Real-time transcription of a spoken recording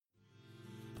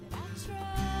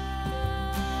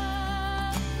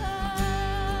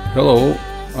Hello,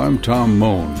 I'm Tom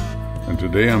Moan, and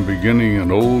today I'm beginning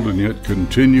an old and yet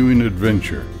continuing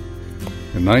adventure.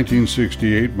 In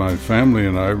 1968, my family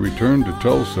and I returned to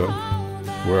Tulsa,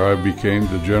 where I became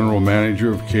the general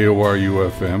manager of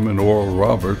KORU-FM and Oral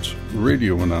Roberts'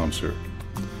 radio announcer.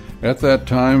 At that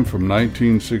time, from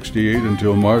 1968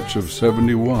 until March of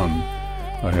 71,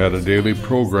 I had a daily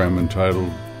program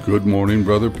entitled Good Morning,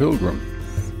 Brother Pilgrim.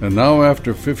 And now,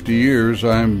 after 50 years,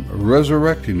 I'm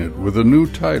resurrecting it with a new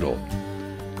title,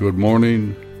 Good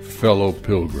Morning, Fellow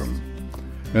Pilgrim.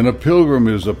 And a pilgrim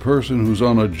is a person who's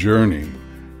on a journey,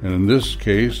 and in this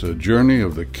case, a journey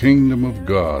of the kingdom of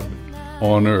God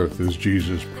on earth, as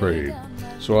Jesus prayed.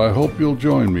 So I hope you'll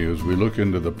join me as we look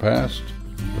into the past,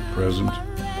 the present,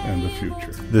 and the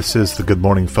future. This is the Good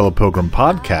Morning, Fellow Pilgrim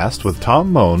podcast with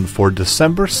Tom Moan for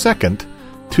December 2nd,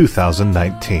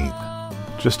 2019.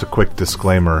 Just a quick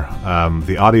disclaimer,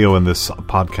 the audio in this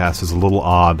podcast is a little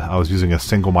odd. I was using a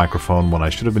single microphone when I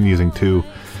should have been using two,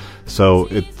 so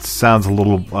it sounds a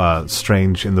little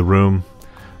strange in the room,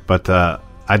 but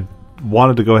I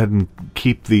wanted to go ahead and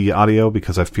keep the audio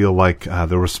because I feel like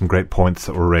there were some great points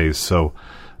that were raised. So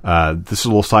this is a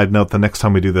little side note. The next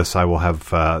time we do this, I will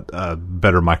have a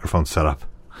better microphone set up.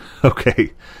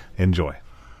 Okay, enjoy.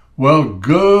 Well,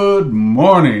 good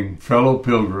morning, fellow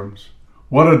pilgrims.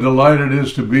 What a delight it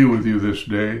is to be with you this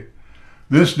day.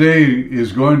 This day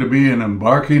is going to be an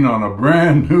embarking on a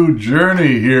brand new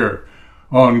journey here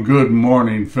on Good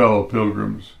Morning, Fellow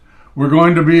Pilgrims. We're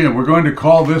going to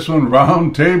call this one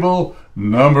Round Table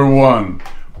Number 1.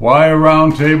 Why a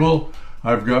round table?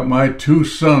 I've got my two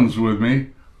sons with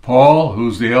me, Paul,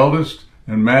 who's the eldest,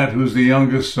 and Matt, who's the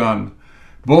youngest son.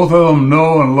 Both of them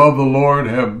know and love the Lord,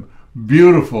 have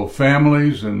beautiful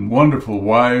families and wonderful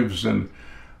wives, and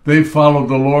they've followed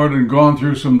the Lord and gone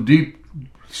through some deep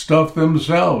stuff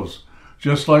themselves.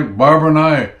 Just like Barbara and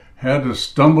I had to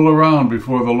stumble around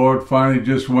before the Lord finally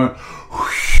just went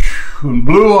whoosh and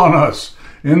blew on us,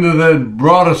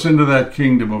 brought us into that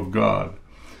kingdom of God.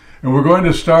 And we're going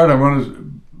to start. I want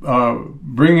to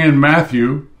bring in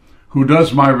Matthew, who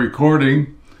does my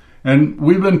recording. And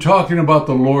we've been talking about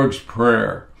the Lord's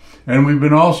Prayer. And we've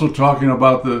been also talking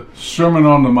about the Sermon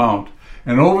on the Mount.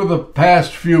 And over the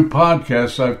past few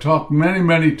podcasts, I've talked many,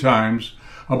 many times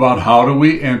about how do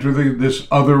we enter this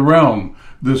other realm,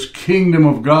 this kingdom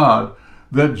of God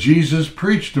that Jesus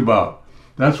preached about.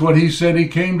 That's what he said he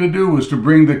came to do, was to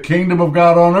bring the kingdom of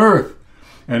God on earth.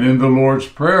 And in the Lord's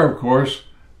Prayer, of course,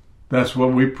 that's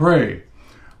what we pray.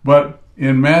 But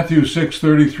in Matthew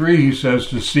 6:33, he says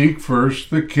to seek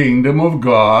first the kingdom of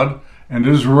God and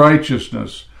his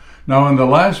righteousness. Now, in the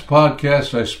last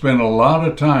podcast, I spent a lot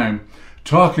of time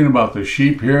talking about the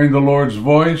sheep hearing the Lord's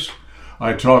voice.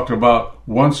 I talked about,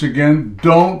 once again,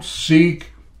 don't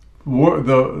seek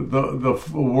the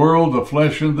world, the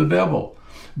flesh, and the devil.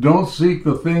 Don't seek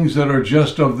the things that are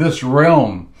just of this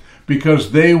realm,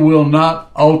 because they will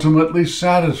not ultimately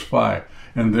satisfy,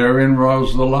 and therein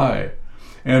lies the lie.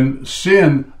 And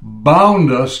sin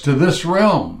bound us to this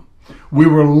realm. We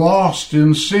were lost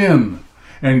in sin.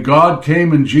 And God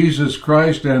came in Jesus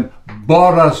Christ and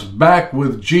bought us back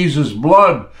with Jesus'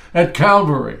 blood at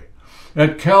Calvary.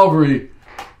 At Calvary,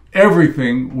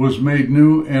 everything was made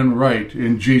new and right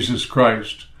in Jesus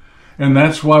Christ. And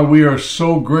that's why we are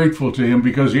so grateful to him,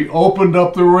 because he opened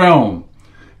up the realm.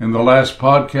 In the last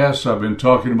podcast, I've been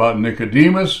talking about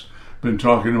Nicodemus, been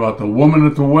talking about the woman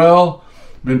at the well,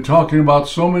 been talking about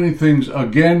so many things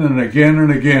again and again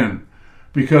and again.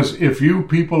 Because if you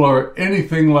people are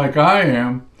anything like I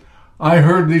am, I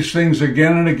heard these things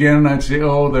again and again, and I'd say,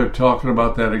 oh, they're talking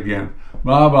about that again,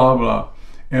 blah, blah, blah.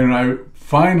 And I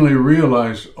finally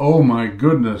realized, oh my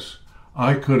goodness,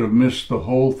 I could have missed the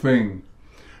whole thing.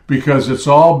 Because it's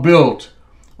all built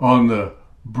on the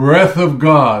breath of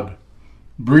God,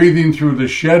 breathing through the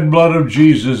shed blood of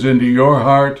Jesus into your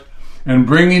heart, and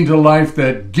bringing to life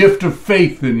that gift of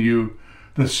faith in you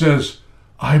that says,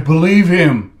 I believe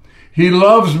him. He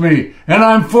loves me, and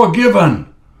I'm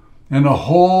forgiven. And the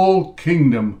whole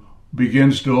kingdom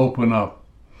begins to open up.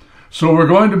 So we're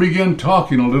going to begin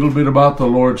talking a little bit about the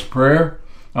Lord's Prayer.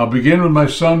 I'll begin with my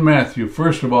son, Matthew.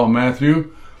 First of all,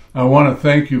 Matthew, I want to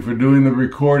thank you for doing the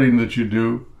recording that you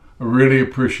do. I really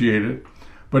appreciate it.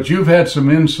 But you've had some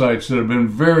insights that have been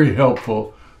very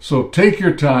helpful. So take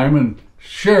your time and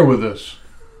share with us.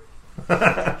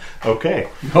 Okay.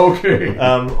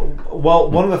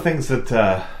 Well, one of the things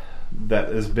that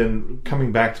has been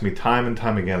coming back to me time and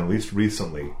time again, at least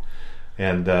recently,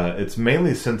 and it's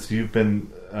mainly since you've been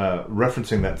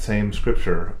referencing that same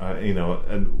scripture,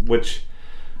 and which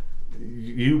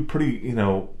you pretty,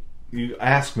 you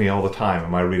ask me all the time,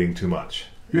 am I reading too much?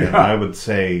 Yeah. And I would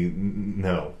say,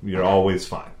 no, you're always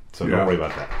fine. So don't worry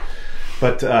about that.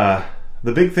 But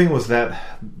the big thing was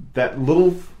that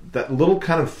little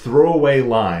kind of throwaway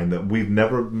line that we've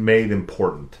never made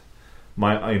important.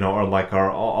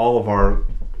 All of our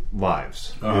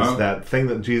lives is that thing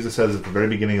that Jesus says at the very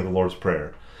beginning of the Lord's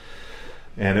Prayer.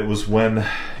 And it was when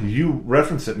you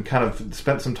referenced it and kind of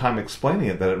spent some time explaining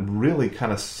it that it really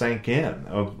kind of sank in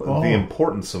of the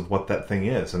importance of what that thing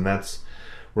is. And that's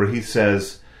where he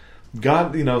says,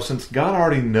 God, since God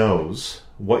already knows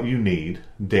what you need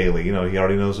daily, he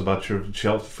already knows about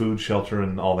your food, shelter,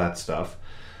 and all that stuff.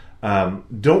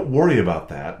 Don't worry about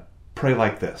that. Pray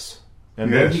like this.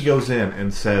 And then he goes in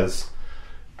and says,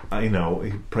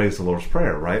 he prays the Lord's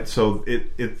Prayer, right? So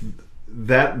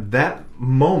that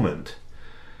moment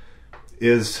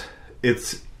is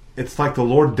it's like the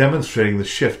Lord demonstrating the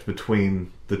shift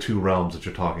between the two realms that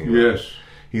you're talking about. Yes.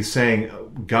 He's saying,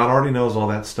 God already knows all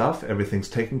that stuff. Everything's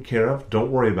taken care of.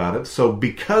 Don't worry about it. So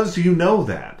because you know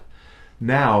that,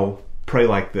 now pray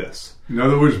like this. In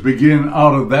other words, begin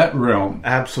out of that realm.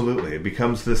 Absolutely. It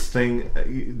becomes this thing.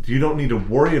 You don't need to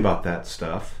worry about that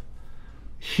stuff.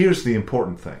 Here's the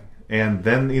important thing. And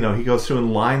then, he goes through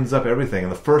and lines up everything.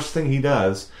 And the first thing he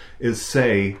does is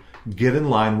say, get in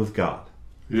line with God.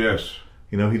 Yes.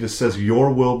 He just says,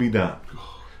 your will be done.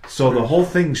 So the whole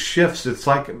thing shifts. It's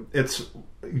like,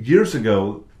 years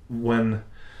ago when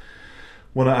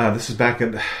this is back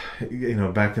in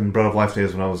Bread of Life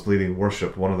days when I was leading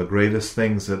worship, one of the biggest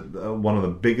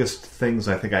things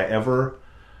I think I ever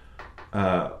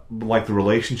the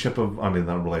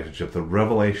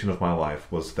revelation of my life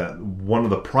was that one of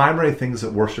the primary things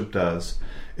that worship does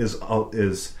is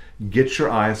get your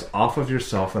eyes off of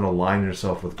yourself and align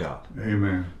yourself with God.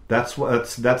 Amen. That's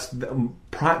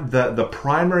the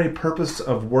primary purpose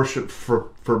of worship for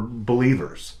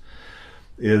believers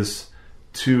is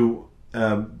to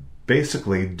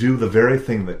basically do the very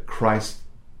thing that Christ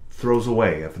throws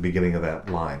away at the beginning of that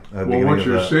line. What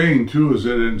you're saying too is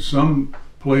that in some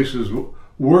places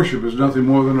worship is nothing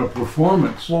more than a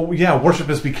performance. Well, yeah, worship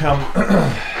has become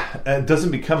it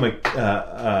doesn't become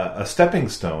a stepping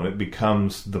stone. It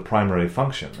becomes the primary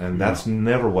function, and that's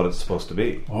never what it's supposed to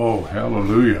be. Oh,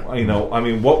 hallelujah!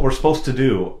 What we're supposed to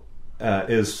do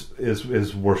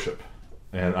is worship,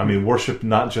 and worship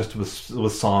not just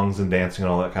with songs and dancing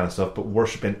and all that kind of stuff, but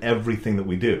worship in everything that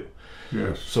we do.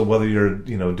 Yes. So whether you're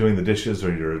doing the dishes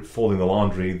or you're folding the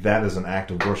laundry, that is an act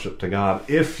of worship to God.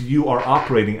 If you are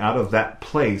operating out of that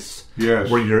place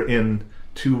where you're in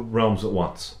two realms at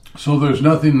once. So there's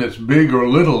nothing that's big or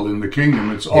little in the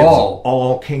kingdom. It's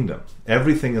all kingdom.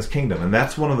 Everything is kingdom, and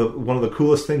that's one of the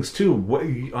coolest things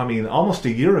too. Almost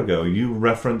a year ago, you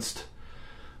referenced.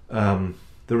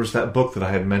 There was that book that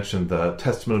I had mentioned, The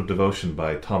Testament of Devotion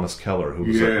by Thomas Keller, who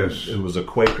was a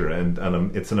Quaker, and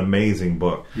it's an amazing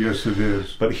book. Yes, it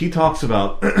is. But he talks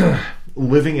about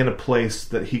living in a place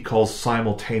that he calls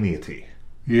simultaneity.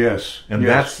 Yes, and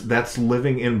that's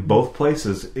living in both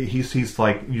places. He's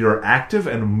like, you're active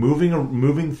and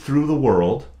moving through the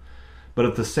world, but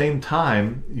at the same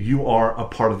time you are a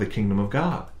part of the kingdom of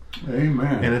God.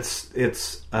 Amen. And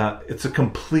it's a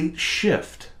complete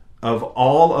shift of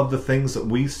all of the things that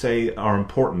we say are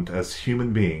important as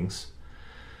human beings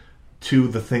to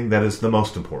the thing that is the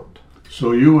most important.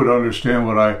 So you would understand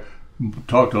what I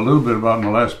talked a little bit about in the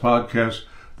last podcast,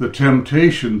 the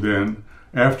temptation then,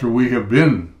 after we have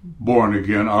been born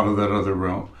again out of that other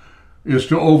realm, is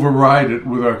to override it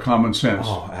with our common sense.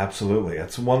 Oh, absolutely.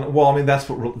 That's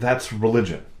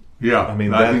religion. Yeah, I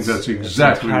think that's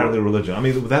exactly entirely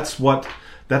religion. That's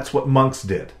what monks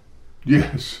did.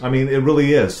 Yes, it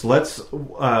really is. Let's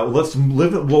live.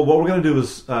 Well, what we're going to do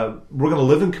is we're going to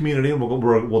live in community, and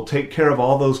we'll take care of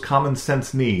all those common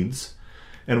sense needs,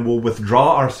 and we'll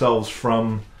withdraw ourselves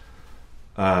from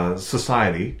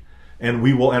society, and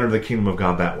we will enter the kingdom of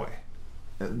God that way.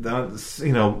 There's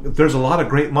a lot of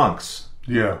great monks.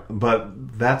 Yeah,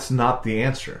 but that's not the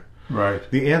answer. Right.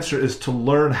 The answer is to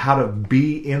learn how to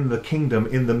be in the kingdom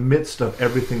in the midst of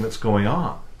everything that's going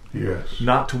on. Yes.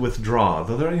 Not to withdraw.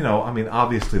 Though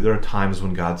obviously there are times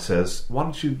when God says, "Why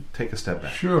don't you take a step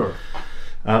back?" Sure.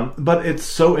 But it's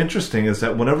so interesting is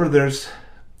that whenever there's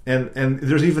and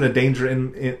there's even a danger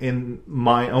in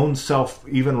my own self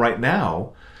even right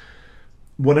now.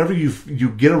 Whenever you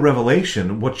get a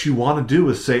revelation, what you want to do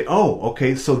is say, "Oh,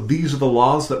 okay, so these are the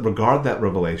laws that regard that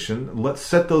revelation. Let's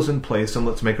set those in place and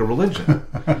let's make a religion."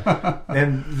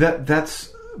 And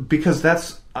that's because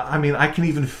I can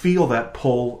even feel that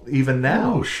pull even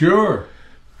now. Oh, sure.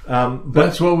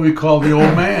 That's what we call the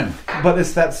old man. But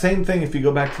it's that same thing if you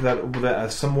go back to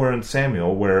that somewhere in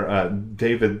Samuel where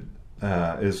David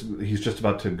he's just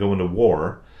about to go into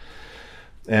war,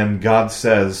 and God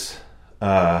says,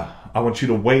 I want you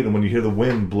to wait, and when you hear the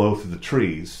wind blow through the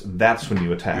trees, that's when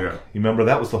you attack. Yeah. You remember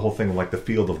that was the whole thing of like the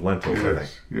field of lentils, I think.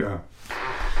 Yes. Yeah.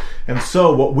 And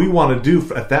so what we want to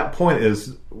do at that point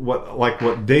is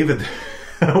what David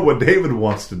what David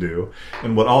wants to do,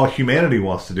 and what all humanity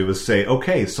wants to do, is say,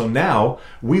 okay, so now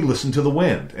we listen to the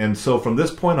wind. And so from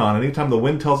this point on, anytime the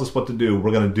wind tells us what to do,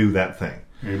 we're going to do that thing.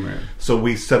 Amen. So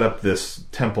we set up this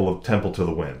temple to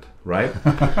the wind, right?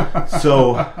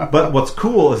 So, but what's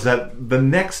cool is that the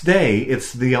next day,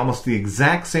 it's almost the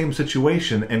exact same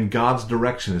situation, and God's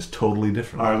direction is totally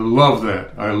different. I love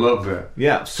that.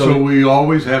 Yeah. So we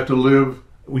always have to live.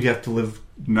 We have to live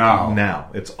now.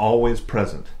 Now. It's always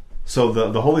present. So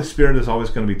the Holy Spirit is always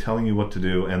going to be telling you what to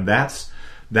do, and that's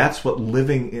what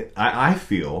living. I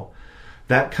feel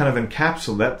that kind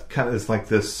of is like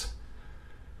this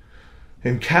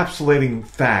encapsulating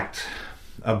fact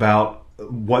about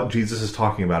what Jesus is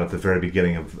talking about at the very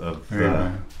beginning of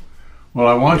Well,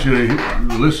 I want you to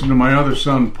listen to my other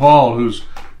son, Paul, who's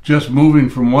just moving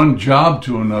from one job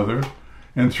to another,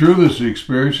 and through this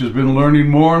experience has been learning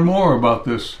more and more about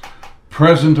this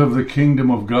present of the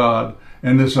kingdom of God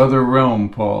and this other realm,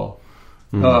 Paul.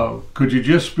 Could you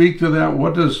just speak to that?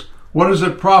 What does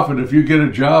it profit if you get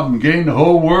a job and gain the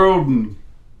whole world, and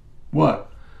what?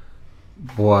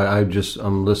 Boy,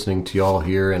 I'm listening to y'all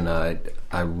here, and I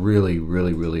really,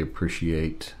 really, really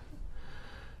appreciate,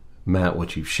 Matt,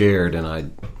 what you've shared, and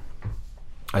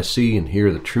I see and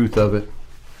hear the truth of it.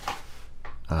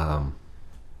 And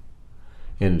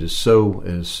it is so,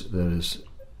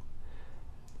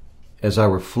 as I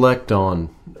reflect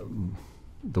on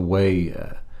the way,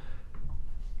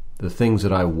 the things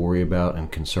that I worry about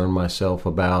and concern myself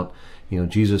about,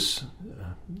 Jesus,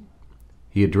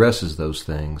 he addresses those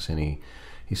things, and he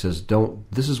says,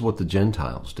 this is what the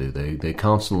Gentiles do. They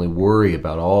constantly worry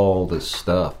about all this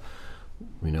stuff.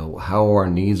 How are our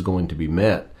needs going to be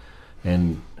met?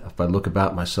 And if I look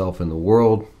about myself in the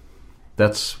world,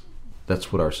 that's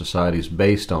what our society is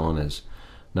based on, is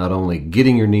not only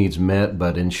getting your needs met,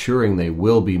 but ensuring they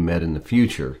will be met in the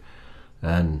future.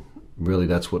 And really,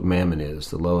 that's what mammon is.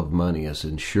 The love of money is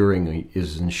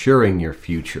ensuring your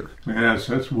future. Yes,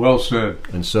 that's well said.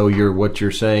 And so what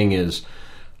you're saying is,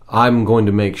 I'm going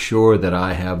to make sure that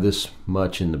I have this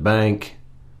much in the bank,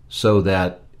 so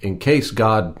that in case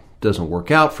God doesn't work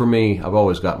out for me, I've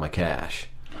always got my cash.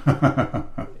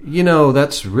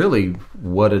 That's really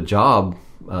what a job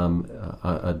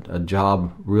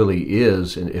really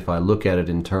is. And if I look at it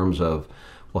in terms of,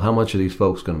 well, how much are these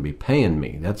folks going to be paying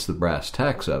me? That's the brass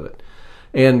tacks of it.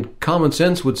 And common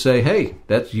sense would say, hey,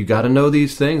 you got to know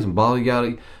these things, and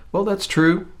well, that's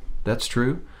true. That's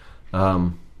true.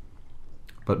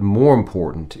 But more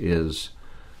important is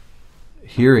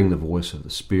hearing the voice of the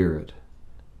Spirit.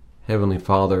 Heavenly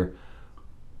Father,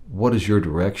 what is your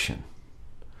direction?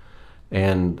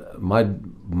 And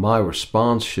my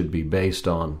response should be based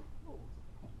on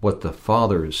what the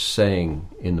Father is saying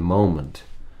in the moment.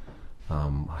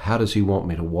 How does he want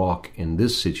me to walk in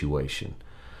this situation?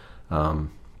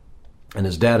 And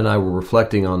as Dad and I were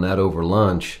reflecting on that over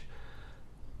lunch,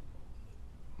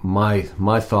 my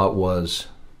thought was,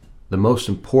 the most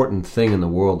important thing in the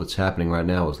world that's happening right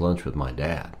now is lunch with my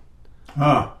dad.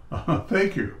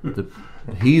 Thank you.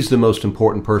 He's the most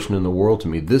important person in the world to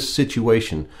me. This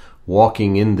situation,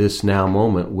 walking in this now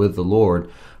moment with the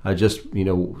Lord, so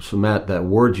Matt, that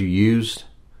word you used,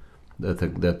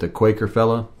 that the Quaker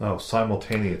fella. Oh,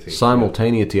 simultaneity.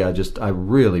 Simultaneity. I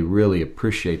really, really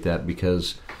appreciate that,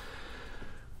 because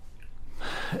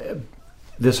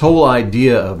this whole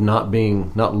idea of not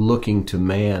looking to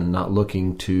man, not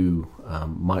looking to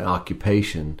my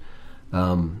occupation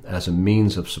as a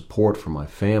means of support for my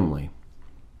family,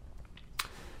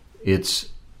 it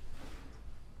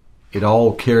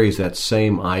all carries that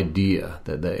same idea,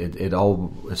 that it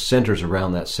all centers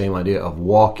around that same idea of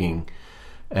walking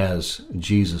as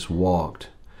Jesus walked.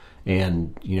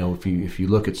 And if you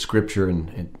look at Scripture,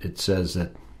 and it says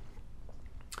that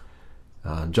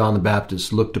John the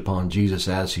Baptist looked upon Jesus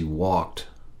as he walked.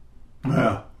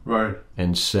 Yeah, right.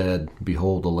 And said,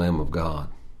 "Behold the Lamb of God."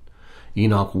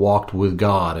 Enoch walked with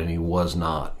God, and he was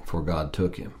not, for God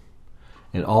took him.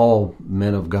 And all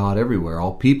men of God everywhere,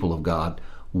 all people of God,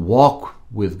 walk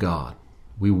with God.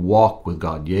 We walk with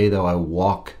God. Yea, though I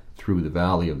walk through the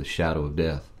valley of the shadow of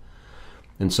death.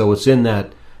 And so it's in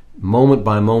that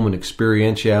moment-by-moment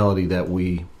experientiality that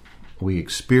we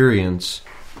experience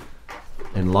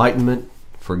enlightenment,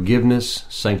 forgiveness,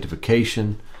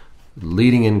 sanctification,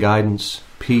 leading and guidance,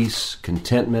 peace,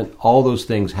 contentment. All those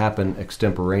things happen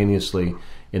extemporaneously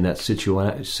in that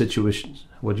situation.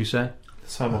 What'd you say?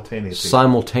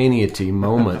 Simultaneity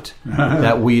moment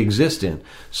that we exist in.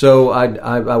 So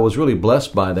I was really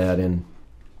blessed by that and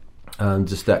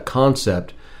just that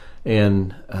concept,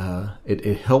 and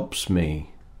it helps me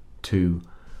to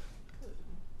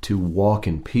walk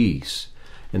in peace.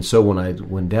 And so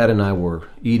when Dad and I were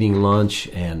eating lunch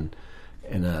and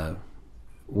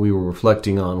we were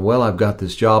reflecting on, well, I've got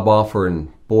this job offer,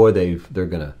 and boy, they're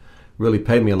going to really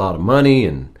pay me a lot of money,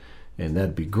 and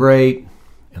that'd be great.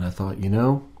 And I thought,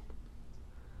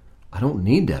 I don't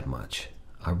need that much.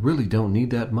 I really don't need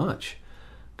that much.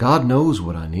 God knows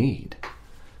what I need.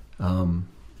 And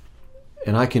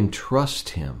I can trust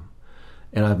Him.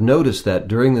 And I've noticed that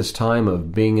during this time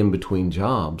of being in between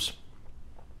jobs,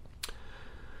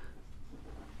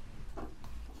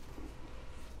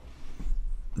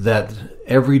 that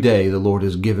every day the Lord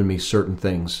has given me certain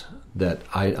things that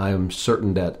I am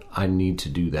certain that I need to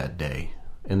do that day.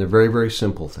 And they're very, very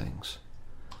simple things.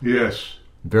 Yes.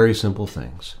 Very simple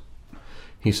things.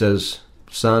 He says,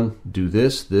 son, do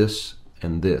this, this,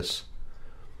 and this.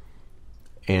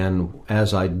 And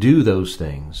as I do those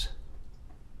things,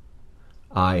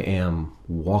 I am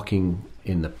walking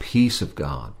in the peace of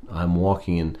God. I'm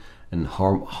walking in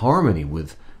harmony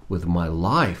with my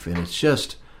life. And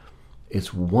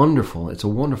it's wonderful. It's a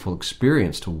wonderful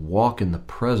experience to walk in the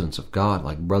presence of God,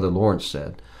 like Brother Lawrence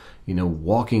said.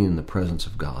 Walking in the presence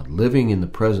of God, living in the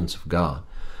presence of God.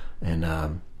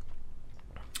 And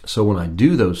so when I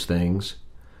do those things,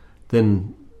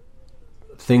 then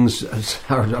things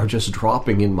are just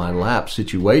dropping in my lap,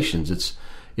 situations.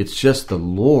 It's just the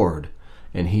Lord,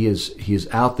 and He is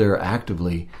out there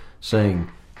actively saying,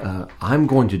 I'm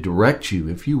going to direct you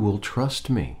if you will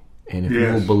trust me, and if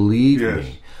you will believe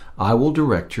me, I will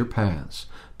direct your paths.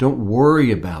 Don't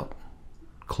worry about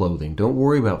clothing. Don't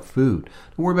worry about food.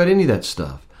 Don't worry about any of that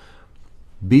stuff.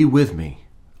 Be with me.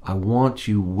 I want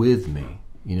you with me.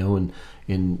 And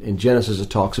in Genesis it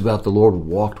talks about the Lord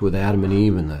walked with Adam and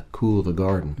Eve in the cool of the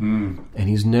garden. And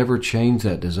He's never changed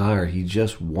that desire. He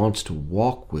just wants to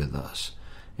walk with us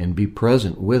and be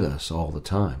present with us all the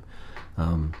time.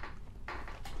 And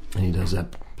He does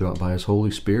that by His Holy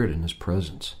Spirit in His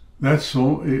presence. That's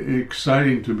so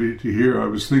exciting to hear. I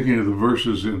was thinking of the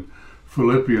verses in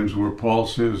Philippians where Paul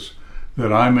says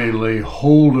that I may lay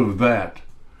hold of that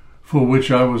for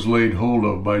which I was laid hold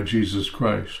of by Jesus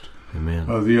Christ. Amen.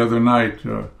 The other night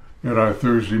at our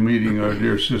Thursday meeting, our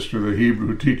dear sister, the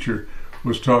Hebrew teacher,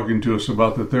 was talking to us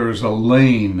about that there is a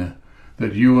lane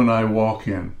that you and I walk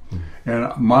in.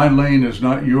 And my lane is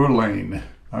not your lane.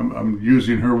 I'm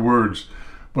using her words.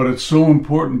 But it's so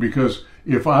important because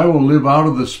if I will live out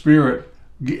of the Spirit,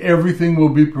 everything will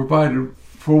be provided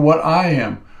for what I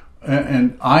am.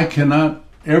 And I cannot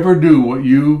ever do what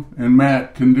you and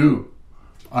Matt can do.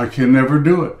 I can never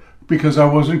do it because I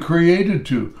wasn't created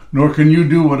to, nor can you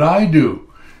do what I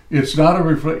do. It's not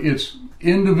it's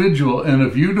individual, and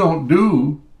if you don't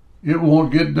do, it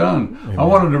won't get done. Amen. I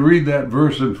wanted to read that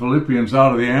verse in Philippians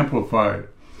out of the Amplified.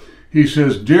 He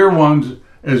says, dear ones,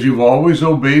 as you've always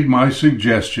obeyed my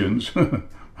suggestions,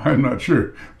 I'm not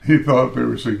sure he thought they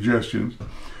were suggestions,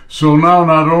 so now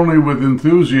not only with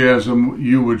enthusiasm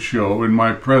you would show in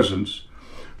my presence,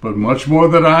 but much more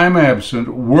that I am absent,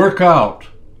 work out,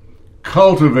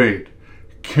 cultivate,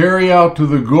 carry out to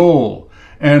the goal,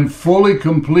 and fully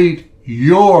complete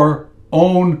your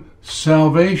own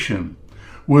salvation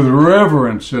with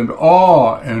reverence and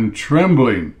awe and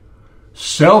trembling,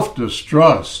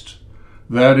 self-distrust,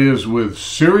 that is, with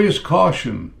serious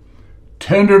caution,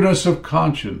 tenderness of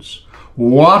conscience,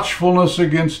 watchfulness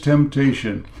against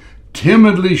temptation,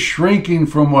 timidly shrinking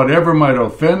from whatever might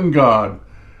offend God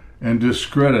and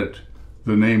discredit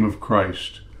the name of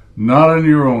Christ, not in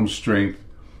your own strength,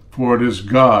 for it is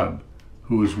God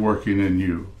who is working in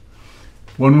you.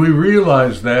 When we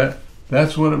realize that,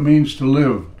 that's what it means to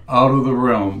live out of the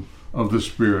realm of the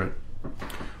Spirit.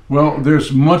 Well,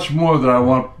 there's much more that I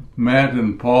want Matt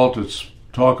and Paul to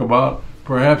talk about,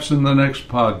 perhaps in the next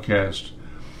podcast.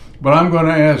 But I'm going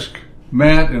to ask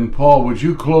Matt and Paul, would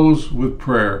you close with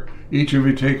prayer? Each of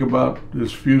you take about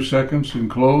this few seconds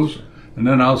and close, and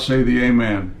then I'll say the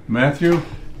amen. Matthew?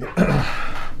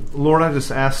 Lord, I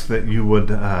just ask that you would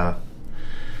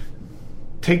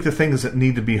take the things that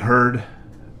need to be heard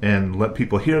and let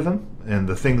people hear them, and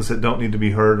the things that don't need to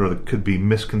be heard or that could be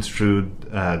misconstrued,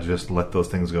 just let those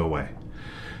things go away.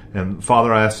 And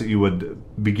Father, I ask that you would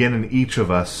begin in each of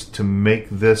us to make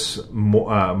this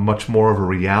much more of a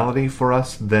reality for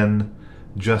us than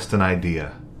just an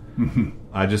idea.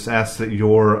 I just ask that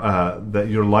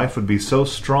your life would be so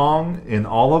strong in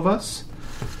all of us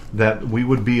that we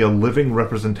would be a living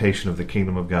representation of the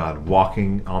kingdom of God,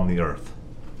 walking on the earth.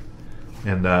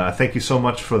 And I thank you so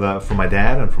much for my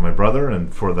dad and for my brother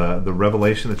and for the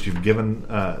revelation that you've given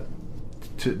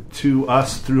to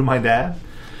us through my dad.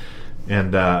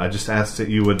 And I just ask that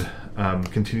you would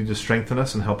continue to strengthen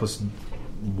us and help us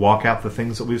walk out the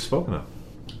things that we've spoken of.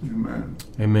 Amen.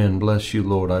 Amen. Bless you,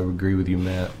 Lord. I agree with you,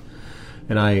 Matt.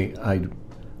 And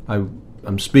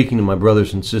I'm speaking to my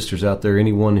brothers and sisters out there.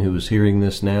 Anyone who is hearing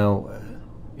this now,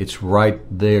 it's right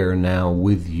there now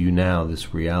with you now,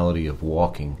 this reality of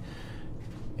walking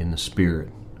in the Spirit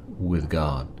with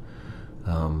God.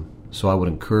 So I would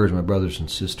encourage my brothers and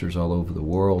sisters all over the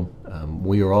world.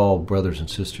 We are all brothers and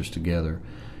sisters together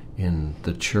in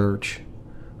the church,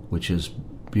 which is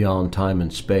beyond time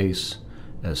and space,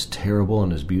 as terrible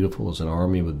and as beautiful as an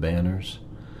army with banners.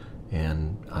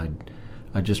 And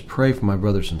I just pray for my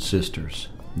brothers and sisters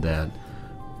that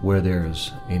where there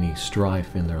is any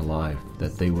strife in their life,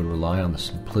 that they would rely on the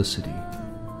simplicity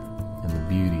and the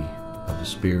beauty of the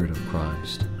Spirit of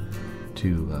Christ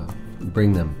to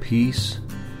bring them peace,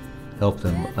 help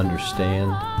them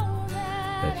understand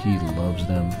that He loves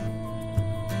them.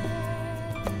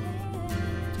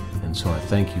 And so I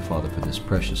thank you, Father, for this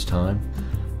precious time.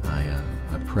 I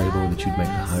pray, Lord, that you'd make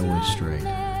the highway straight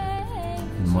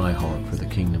in my heart for the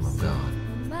kingdom of God,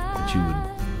 that you would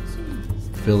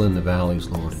fill in the valleys,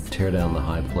 Lord, and tear down the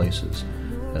high places,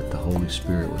 that the Holy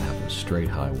Spirit would have a straight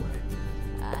highway.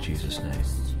 In Jesus' name.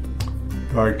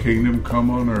 Thy kingdom come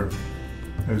on earth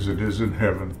as it is in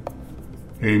heaven.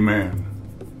 Amen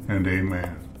and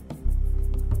amen.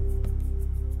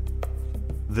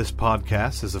 This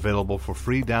podcast is available for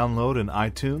free download in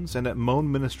iTunes and at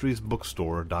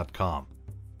moanministriesbookstore.com.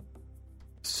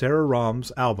 Sarah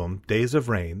Rahm's album, Days of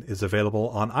Rain, is available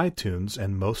on iTunes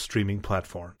and most streaming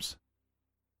platforms.